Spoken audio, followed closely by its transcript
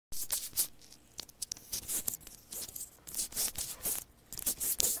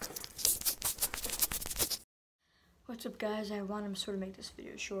What's up, guys? I want to sort of make this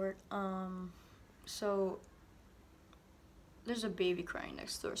video short. So there's a baby crying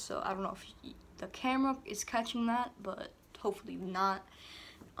next door, so I don't know if the camera is catching that, but hopefully not.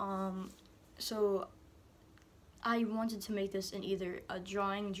 So I wanted to make this in either a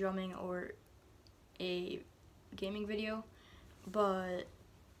drawing, drumming, or a gaming video, but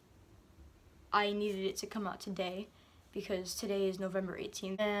I needed it to come out today because today is November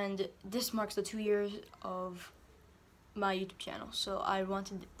 18th, and this marks the 2 years of my YouTube channel. So I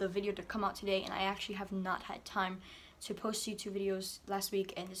wanted the video to come out today, and I actually have not had time to post YouTube videos last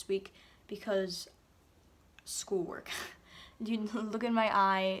week and this week because schoolwork. Dude, look at my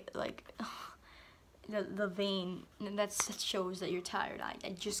eye, like the vein, that shows that you're tired.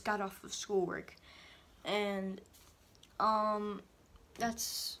 I just got off of schoolwork, and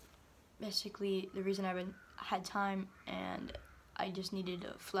that's basically the reason I had time, and I just needed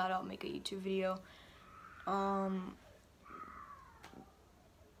to flat out make a YouTube video.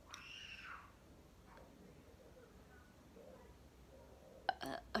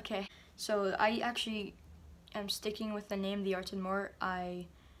 Okay, so I actually am sticking with the name The Arts and More. I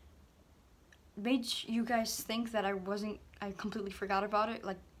made you guys think that I completely forgot about it,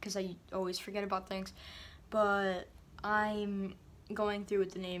 like, because I always forget about things, but I'm going through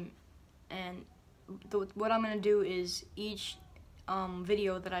with the name, and what I'm gonna do is each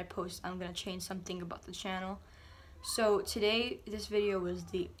video that I post, I'm gonna change something about the channel. So today, this video was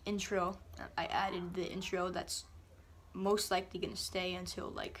the intro. I added the intro. That's most likely gonna stay until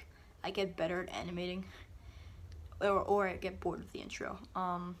like I get better at animating, or I get bored of the intro.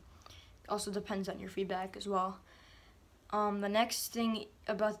 Also depends on your feedback as well. The next thing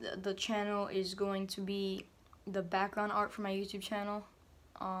about the channel is going to be the background art for my YouTube channel.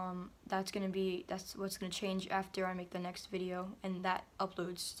 That's what's gonna change after I make the next video, and that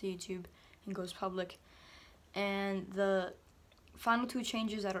uploads to YouTube and goes public. And the final two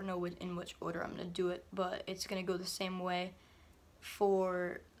changes, I don't know in which order I'm gonna do it, but it's gonna go the same way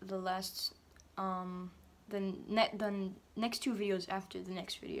for the last the next two videos after the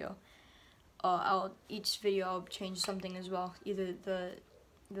next video. Each video I'll change something as well, either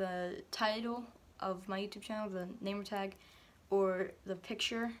the title of my YouTube channel, the name tag, or the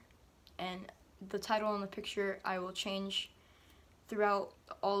picture. And the title and the picture I will change throughout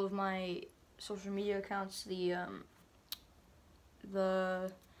all of my social media accounts, the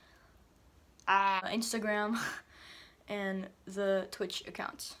Instagram and the Twitch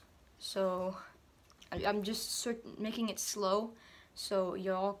accounts. So I'm just making it slow so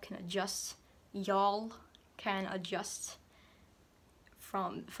y'all can adjust.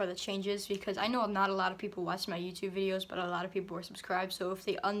 For the changes, because I know not a lot of people watch my YouTube videos, but a lot of people are subscribed. So if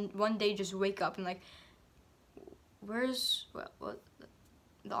they one day just wake up and like, where's what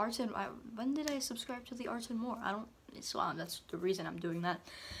the Arts and when did I subscribe to the Arts and More? I don't. So that's the reason I'm doing that.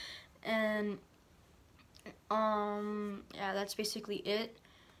 And yeah, that's basically it.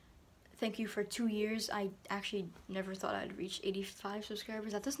 Thank you for 2 years. I actually never thought I'd reach 85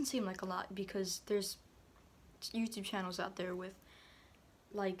 subscribers. That doesn't seem like a lot, because there's YouTube channels out there with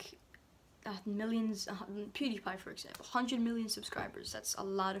like millions. PewDiePie, for example, 100 million subscribers. That's a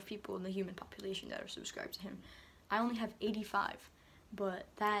lot of people in the human population that are subscribed to him. I only have 85, but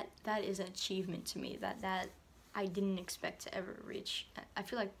that is an achievement to me that I didn't expect to ever reach. I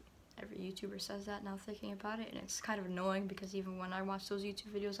feel like every YouTuber says that now thinking about it, and it's kind of annoying, because even when I watch those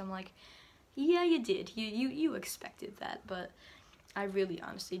YouTube videos, I'm like, yeah, you did. You expected that, but I really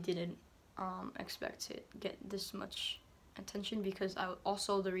honestly didn't expect to get this much attention, because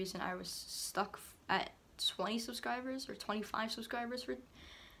also the reason I was stuck at 20 subscribers or 25 subscribers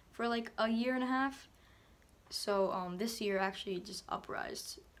for like a year and a half. So this year actually just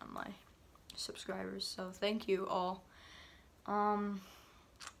uprised on my subscribers, so thank you all.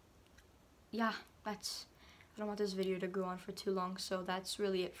 Yeah, I don't want this video to go on for too long, so that's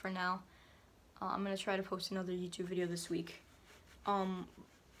really it for now. I'm gonna try to post another YouTube video this week,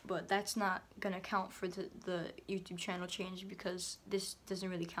 but that's not gonna count for the YouTube channel change, because this doesn't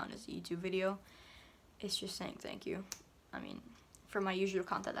really count as a YouTube video. It's just saying thank you. I mean, for my usual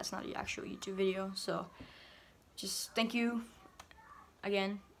content, that's not an actual YouTube video. So just thank you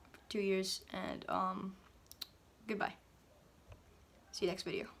again for 2 years, and goodbye. See you next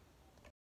video.